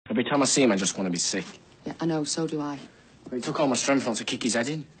Every time I see him, I just want to be sick. Yeah, I know, so do I. But he took all my strength not to kick his head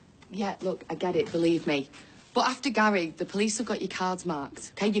in. Yeah, look, I get it, believe me. But after Gary, the police have got your cards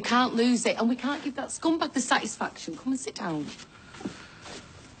marked, OK? You can't lose it, and we can't give that scumbag the satisfaction. Come and sit down.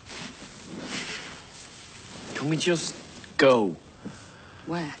 Can we just go?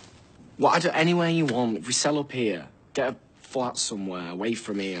 Where? Well, I do anywhere you want. If we sell up here, get a flat somewhere, away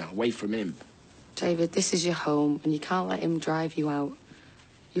from here, away from him. David, this is your home, and you can't let him drive you out.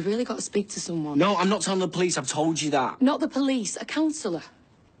 You've really got to speak to someone. No, I'm not telling the police. I've told you that. Not the police, a counsellor.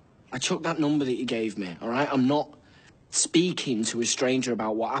 I took that number that you gave me, all right? I'm not speaking to a stranger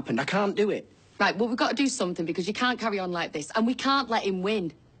about what happened. I can't do it. Right, well, we've got to do something because you can't carry on like this, and we can't let him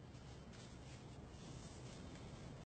win.